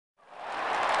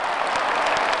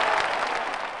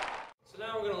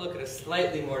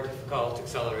slightly more difficult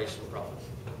acceleration problem.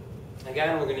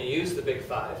 Again, we're going to use the big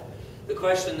 5. The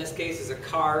question in this case is a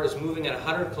car is moving at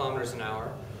 100 kilometers an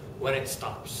hour when it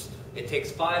stops. It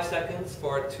takes 5 seconds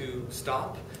for it to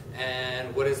stop,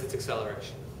 and what is its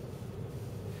acceleration?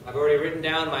 I've already written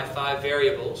down my 5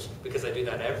 variables because I do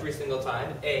that every single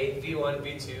time. A, V1,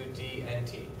 V2, D, and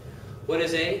T. What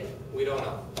is A? We don't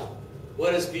know.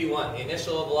 What is V1? The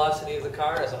initial velocity of the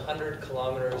car is 100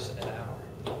 kilometers an hour.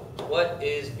 What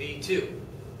is V2?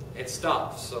 It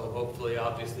stops, so hopefully,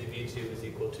 obviously, V2 is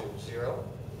equal to 0.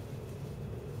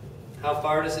 How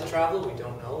far does it travel? We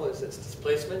don't know. Is its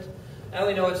displacement? And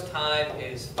we know its time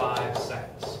is 5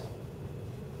 seconds.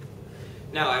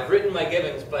 Now, I've written my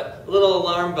givens, but a little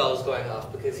alarm bell's going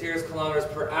off because here's kilometers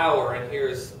per hour and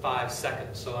here's 5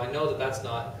 seconds. So I know that that's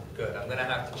not good. I'm going to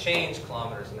have to change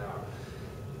kilometers an hour.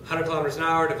 100 kilometers an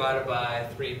hour divided by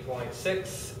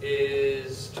 3.6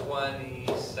 is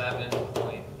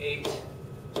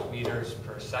 27.8 meters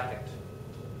per second.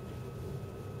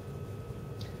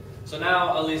 So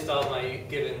now at least all my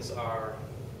givens are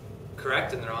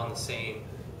correct and they're all in the same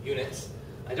units.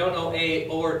 I don't know A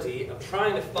or D. I'm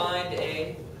trying to find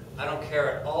A. I don't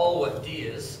care at all what D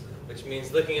is, which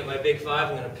means looking at my big 5,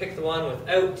 I'm going to pick the one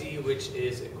without D, which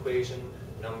is equation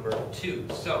number 2.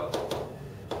 So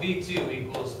V2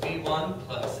 equals V1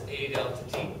 plus A delta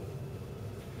T.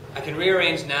 I can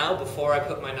rearrange now before I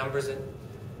put my numbers in,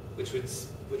 which would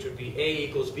be A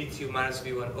equals V2 minus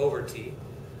V1 over T.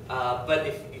 But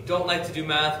if you don't like to do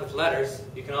math with letters,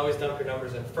 you can always dump your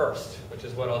numbers in first, which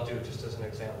is what I'll do just as an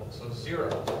example. So 0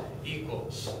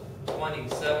 equals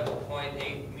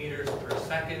 27.8 meters per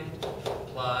second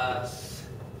plus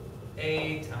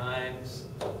A times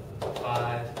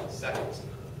 5 seconds.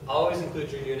 Always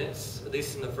include your units, at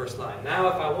least in the first line. Now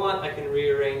if I want, I can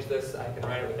rearrange this. I can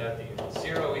write it without the units.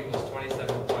 0 equals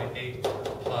 27.8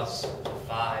 plus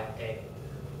 5A.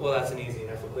 Well, that's an easy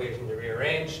enough equation to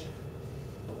rearrange.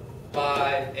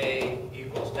 5A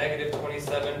equals negative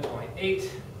 27.8.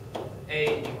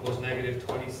 A equals negative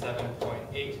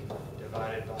 27.8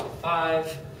 divided by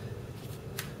 5.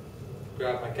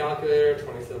 Grab my calculator.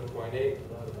 27.8 divided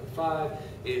by 5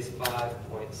 is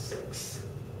 5.6.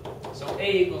 So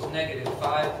A equals negative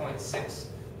 5.6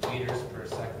 meters per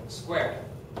second squared.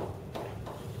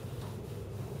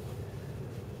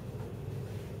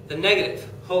 The negative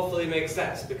hopefully makes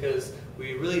sense because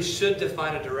we really should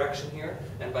define a direction here,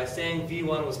 and by saying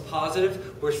V1 was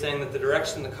positive, we're saying that the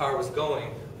direction the car was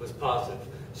going was positive.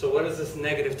 So what is this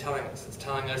negative telling us? It's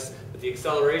telling us that the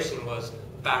acceleration was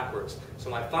backwards. So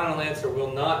my final answer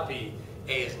will not be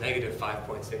A is negative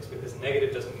 5.6 because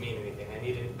negative doesn't mean anything. I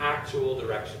need an actual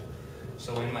direction.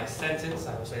 So in my sentence,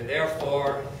 I will say,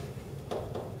 therefore,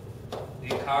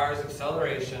 the car's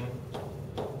acceleration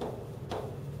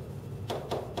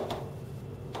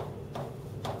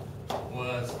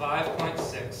was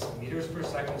 5.6 meters per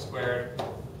second squared,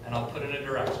 and I'll put in a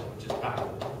direction, which is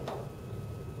backward.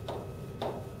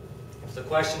 If the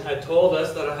question had told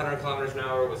us that 100 kilometers an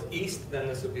hour was east, then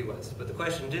this would be west. But the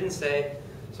question didn't say,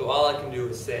 so all I can do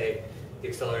is say the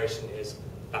acceleration is